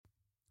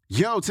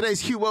Yo,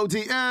 today's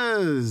QOD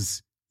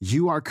is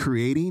you are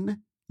creating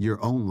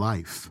your own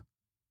life.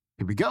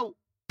 Here we go.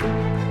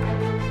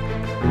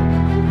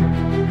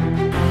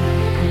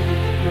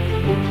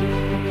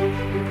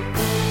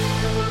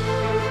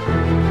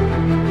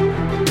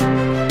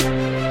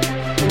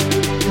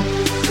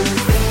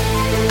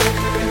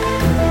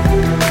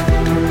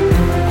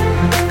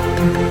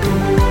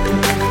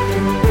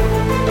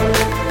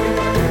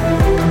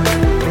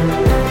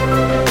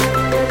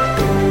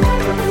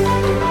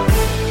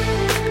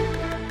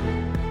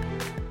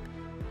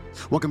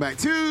 Welcome back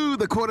to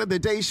the Quote of the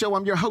Day Show.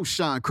 I'm your host,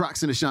 Sean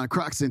Croxton of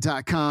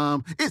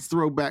SeanCroxton.com. It's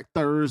Throwback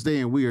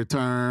Thursday, and we are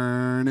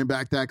turning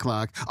back that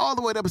clock all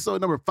the way to episode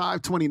number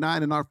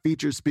 529 and our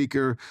featured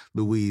speaker,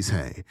 Louise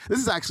Hay. This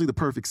is actually the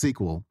perfect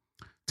sequel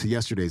to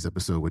yesterday's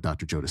episode with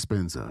Dr. Joe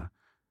Dispenza,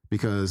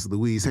 because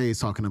Louise Hay is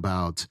talking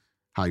about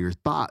how your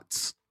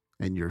thoughts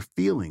and your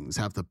feelings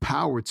have the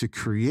power to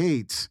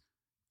create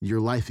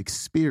your life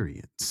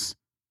experience.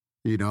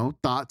 You know,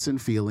 thoughts and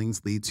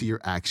feelings lead to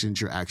your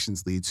actions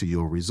lead to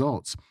your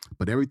results.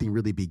 But everything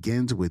really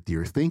begins with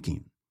your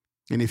thinking.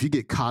 And if you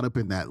get caught up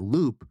in that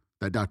loop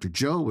that Dr.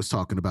 Joe was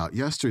talking about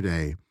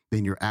yesterday,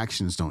 then your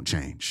actions don't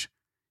change.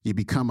 You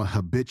become a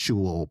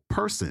habitual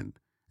person,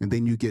 and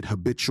then you get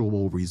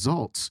habitual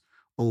results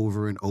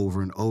over and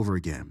over and over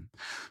again.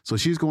 So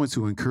she's going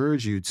to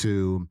encourage you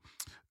to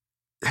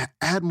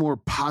add more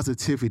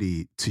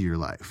positivity to your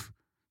life,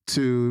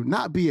 to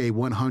not be a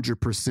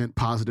 100%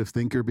 positive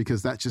thinker,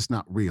 because that's just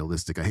not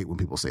realistic. I hate when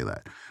people say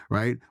that,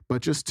 right?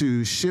 But just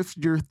to shift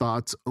your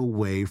thoughts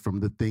away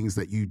from the things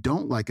that you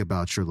don't like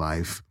about your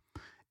life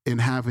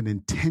and have an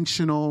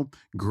intentional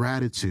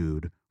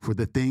gratitude for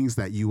the things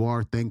that you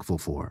are thankful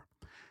for,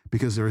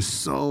 because there are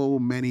so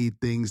many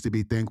things to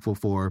be thankful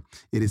for.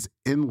 It is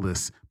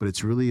endless, but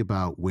it's really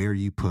about where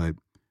you put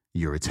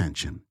your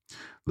attention.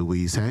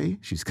 Louise Hay,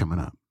 she's coming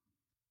up.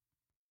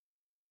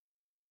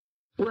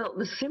 Well,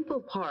 the simple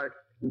part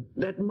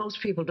that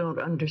most people don't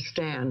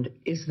understand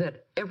is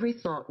that every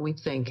thought we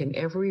think and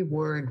every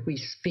word we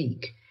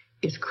speak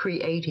is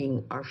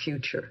creating our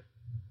future.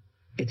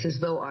 It's as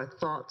though our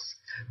thoughts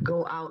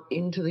go out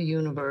into the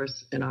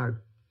universe and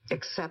are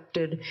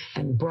accepted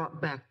and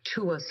brought back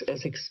to us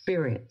as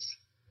experience.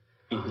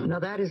 Now,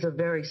 that is a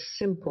very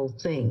simple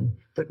thing,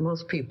 but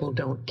most people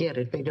don't get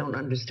it. They don't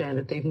understand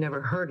it. They've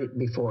never heard it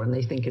before, and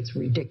they think it's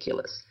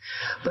ridiculous.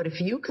 But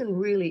if you can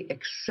really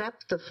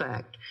accept the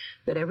fact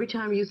that every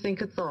time you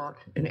think a thought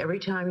and every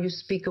time you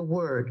speak a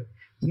word,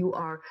 you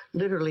are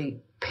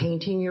literally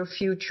painting your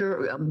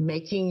future,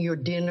 making your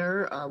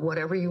dinner,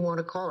 whatever you want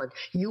to call it,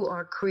 you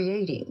are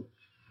creating.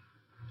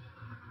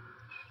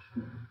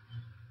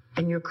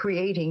 And you're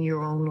creating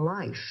your own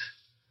life.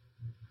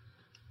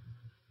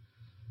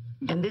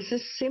 And this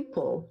is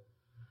simple,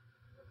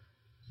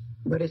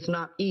 but it's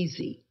not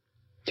easy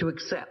to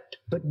accept.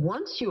 But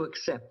once you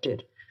accept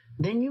it,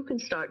 then you can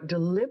start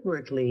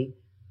deliberately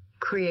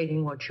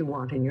creating what you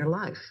want in your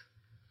life.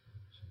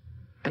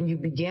 And you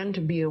begin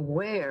to be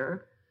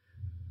aware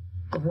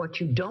of what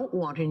you don't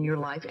want in your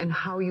life and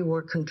how you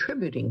are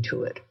contributing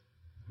to it.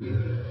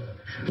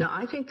 Now,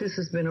 I think this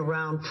has been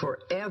around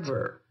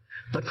forever.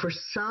 But for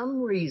some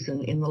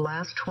reason, in the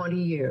last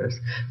 20 years,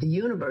 the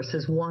universe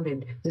has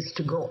wanted this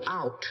to go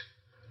out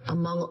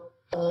among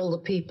all the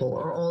people,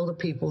 or all the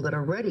people that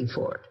are ready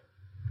for it.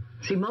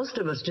 See, most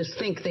of us just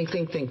think,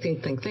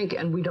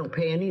 and we don't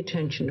pay any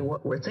attention to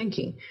what we're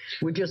thinking.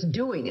 We're just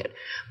doing it.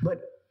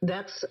 But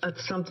that's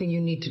something you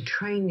need to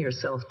train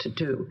yourself to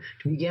do,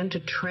 to begin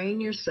to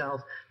train yourself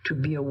to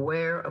be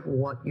aware of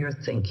what you're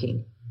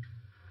thinking.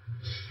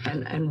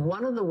 And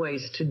one of the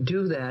ways to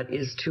do that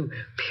is to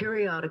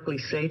periodically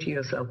say to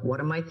yourself, what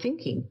am I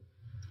thinking?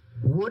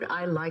 Would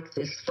I like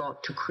this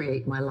thought to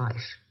create my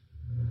life?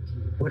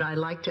 Would I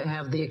like to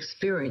have the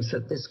experience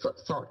that this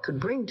thought could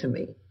bring to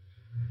me?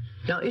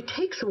 Now, it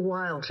takes a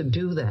while to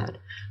do that,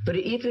 but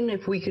even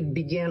if we could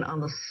begin on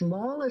the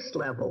smallest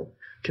level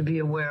to be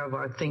aware of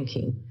our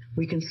thinking,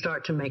 we can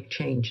start to make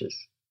changes.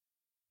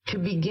 To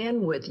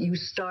begin with, you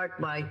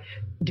start by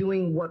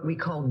doing what we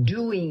call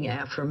doing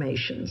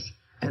affirmations.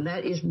 And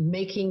that is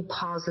making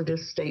positive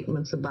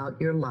statements about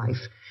your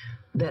life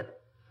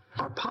that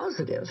are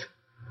positive.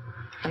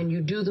 And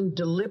you do them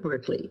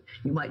deliberately.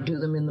 You might do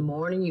them in the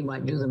morning. You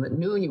might do them at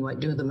noon. You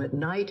might do them at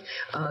night.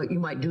 You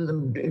might do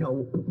them,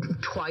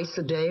 twice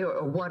a day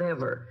or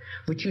whatever.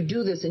 But you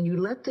do this and you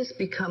let this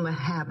become a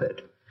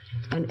habit.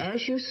 And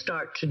as you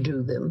start to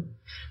do them,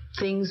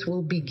 things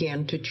will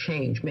begin to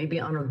change, maybe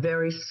on a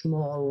very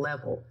small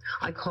level.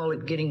 I call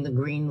it getting the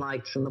green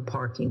lights in the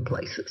parking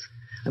places.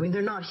 I mean,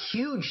 they're not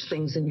huge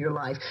things in your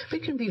life, but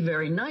it can be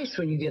very nice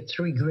when you get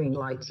 3 green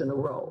lights in a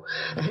row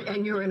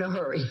and you're in a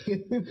hurry.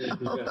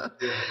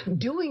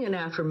 Doing an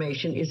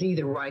affirmation is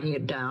either writing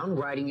it down,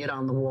 writing it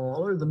on the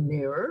wall or the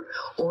mirror,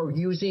 or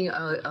using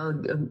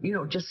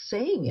just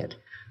saying it.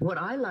 What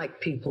I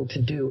like people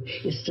to do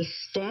is to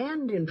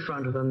stand in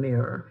front of a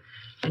mirror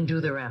and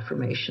do their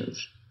affirmations,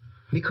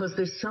 because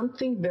there's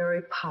something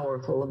very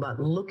powerful about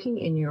looking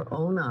in your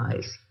own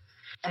eyes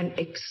and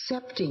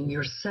accepting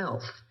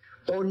yourself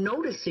or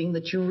noticing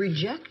that you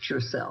reject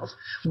yourself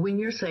when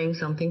you're saying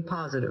something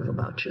positive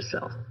about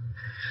yourself.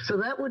 So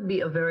that would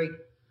be a very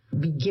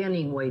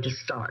beginning way to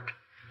start.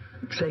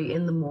 Say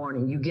in the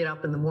morning, you get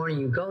up in the morning,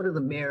 you go to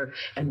the mirror,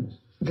 and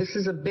this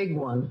is a big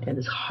one, and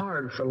it's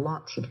hard for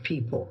lots of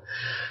people.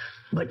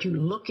 But you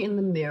look in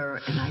the mirror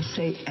and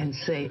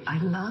say,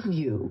 I love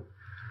you.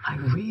 I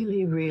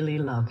really, really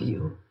love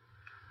you.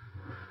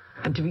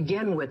 And to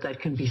begin with, that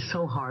can be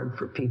so hard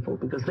for people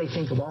because they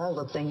think of all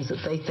the things that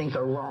they think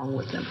are wrong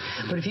with them.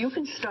 But if you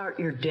can start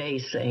your day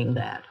saying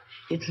that,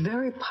 it's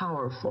very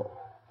powerful.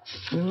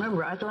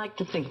 Remember, I'd like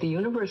to think the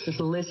universe is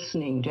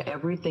listening to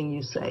everything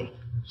you say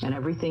and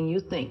everything you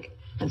think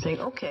and saying,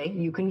 okay,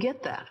 you can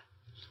get that.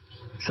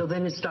 So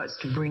then it starts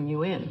to bring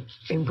you in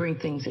and bring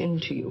things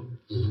into you.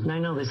 And I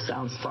know this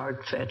sounds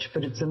far-fetched,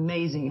 but it's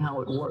amazing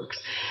how it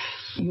works.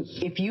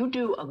 If you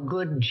do a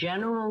good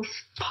general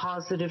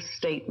positive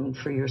statement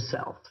for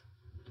yourself,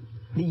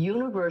 the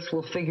universe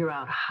will figure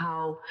out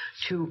how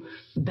to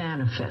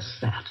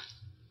manifest that,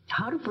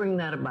 how to bring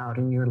that about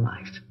in your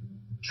life.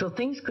 So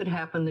things could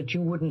happen that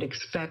you wouldn't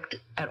expect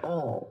at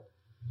all,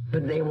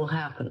 but they will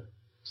happen.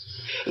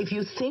 If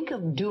you think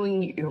of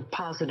doing your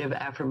positive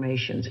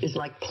affirmations, it's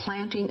like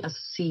planting a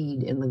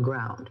seed in the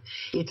ground.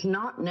 It's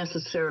not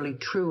necessarily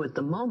true at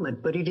the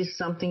moment, but it is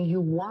something you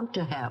want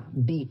to have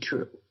be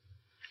true.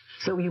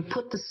 So you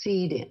put the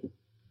seed in,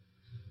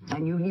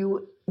 and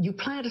you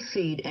plant a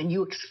seed, and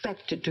you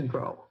expect it to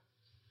grow.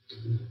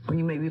 Or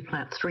you maybe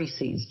plant 3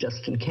 seeds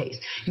just in case.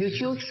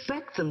 You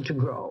expect them to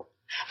grow.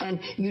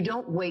 And you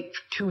don't wait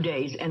 2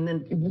 days and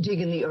then dig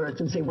in the earth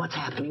and say, what's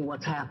happening,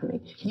 what's happening?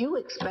 You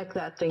expect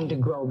that thing to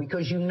grow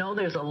because you know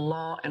there's a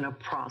law and a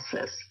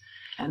process.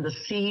 And the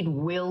seed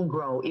will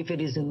grow if it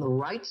is in the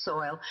right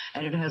soil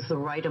and it has the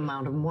right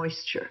amount of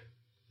moisture.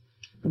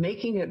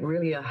 Making it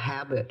really a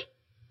habit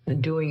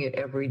and doing it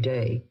every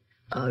day,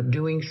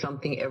 doing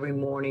something every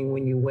morning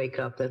when you wake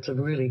up, that's a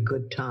really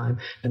good time.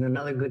 And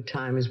another good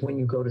time is when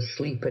you go to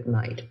sleep at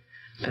night.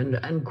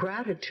 And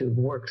gratitude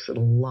works a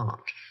lot.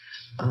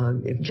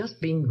 Just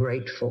being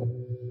grateful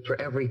for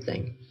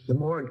everything.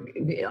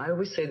 I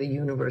always say the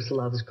universe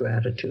loves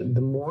gratitude.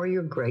 The more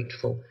you're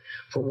grateful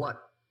for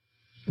what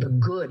the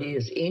good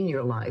is in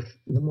your life,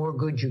 the more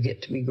good you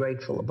get to be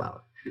grateful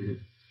about. Mm-hmm.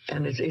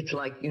 And it's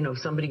like, if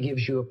somebody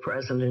gives you a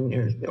present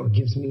or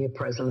gives me a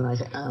present and I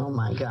say, oh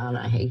my God,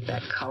 I hate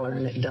that color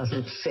and it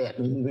doesn't fit.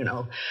 And,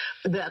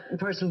 that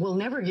person will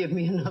never give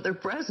me another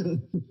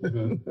present.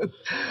 Mm-hmm.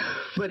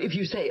 But if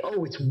you say,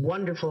 oh, it's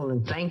wonderful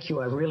and thank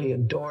you, I really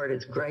adore it,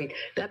 it's great,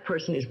 that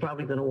person is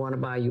probably going to want to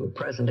buy you a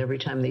present every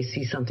time they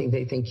see something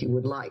they think you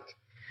would like.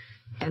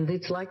 And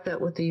it's like that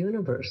with the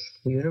universe.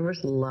 The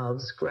universe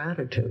loves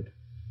gratitude.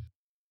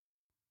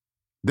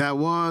 That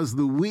was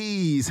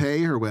Louise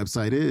Hay. Her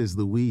website is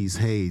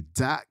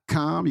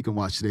louisehay.com. You can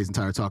watch today's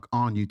entire talk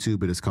on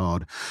YouTube. It is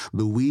called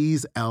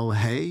Louise L.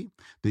 Hay.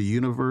 The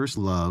universe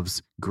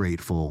loves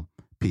grateful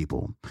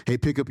people. Hey,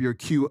 pick up your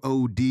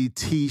QOD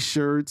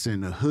t-shirts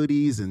and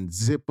hoodies and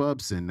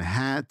zip-ups and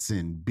hats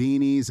and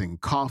beanies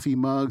and coffee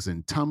mugs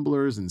and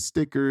tumblers and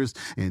stickers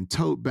and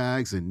tote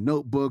bags and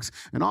notebooks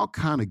and all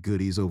kind of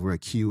goodies over at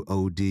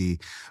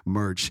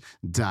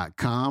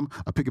QODmerch.com.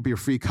 Pick up your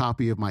free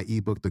copy of my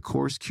ebook, The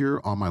Course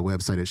Cure, on my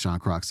website at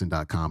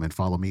SeanCroxton.com, and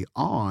follow me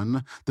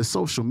on the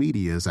social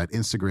medias at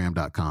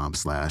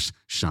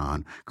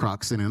Instagram.com/Sean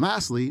Croxton. And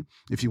lastly,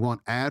 if you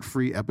want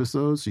ad-free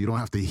episodes so you don't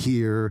have to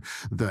hear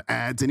the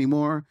ads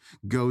anymore,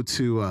 go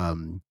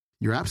to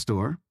your app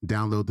store,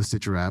 download the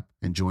Stitcher app,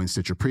 and join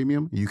Stitcher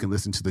Premium. You can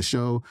listen to the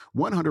show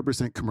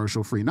 100%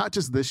 commercial free, not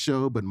just this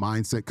show, but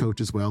Mindset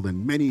Coach as well,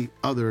 and many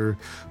other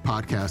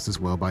podcasts as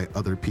well by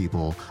other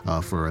people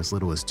for as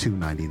little as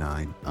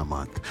 $2.99 a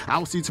month. I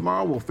will see you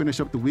tomorrow. We'll finish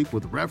up the week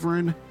with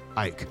Reverend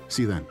Ike.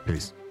 See you then.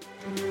 Peace.